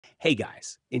Hey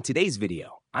guys, in today's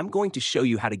video, I'm going to show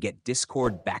you how to get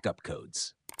Discord backup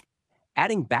codes.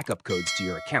 Adding backup codes to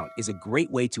your account is a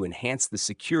great way to enhance the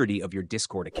security of your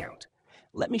Discord account.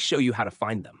 Let me show you how to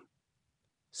find them.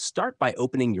 Start by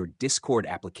opening your Discord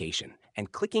application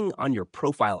and clicking on your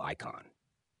profile icon.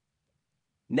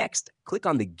 Next, click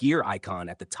on the gear icon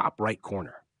at the top right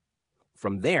corner.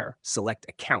 From there, select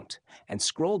Account and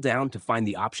scroll down to find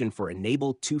the option for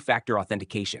Enable Two-Factor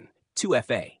Authentication,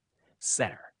 2FA,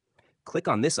 Setter. Click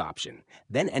on this option,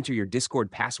 then enter your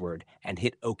Discord password and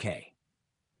hit OK.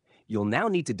 You'll now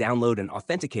need to download an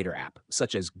authenticator app,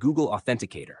 such as Google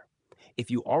Authenticator. If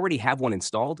you already have one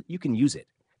installed, you can use it.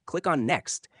 Click on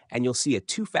Next, and you'll see a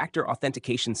two-factor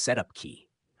authentication setup key.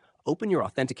 Open your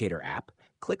Authenticator app,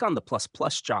 click on the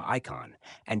 ++ jaw icon,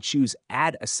 and choose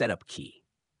Add a Setup Key.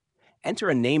 Enter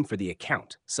a name for the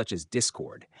account, such as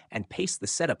Discord, and paste the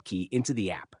setup key into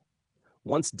the app.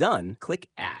 Once done, click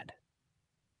Add.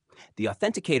 The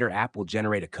Authenticator app will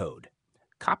generate a code.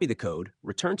 Copy the code,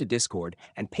 return to Discord,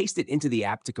 and paste it into the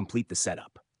app to complete the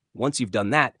setup. Once you've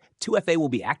done that, 2FA will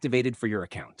be activated for your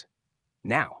account.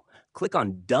 Now, click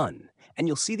on Done, and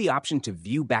you'll see the option to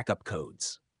view backup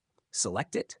codes.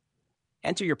 Select it,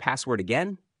 enter your password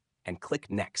again, and click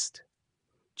Next.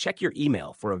 Check your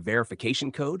email for a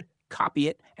verification code, copy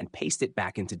it, and paste it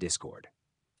back into Discord.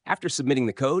 After submitting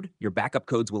the code, your backup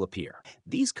codes will appear.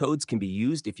 These codes can be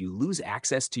used if you lose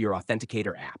access to your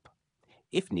Authenticator app.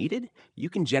 If needed, you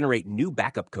can generate new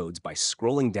backup codes by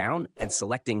scrolling down and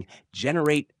selecting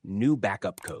Generate New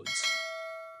Backup Codes.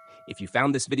 If you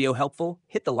found this video helpful,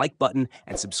 hit the like button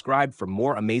and subscribe for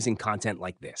more amazing content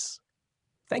like this.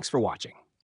 Thanks for watching.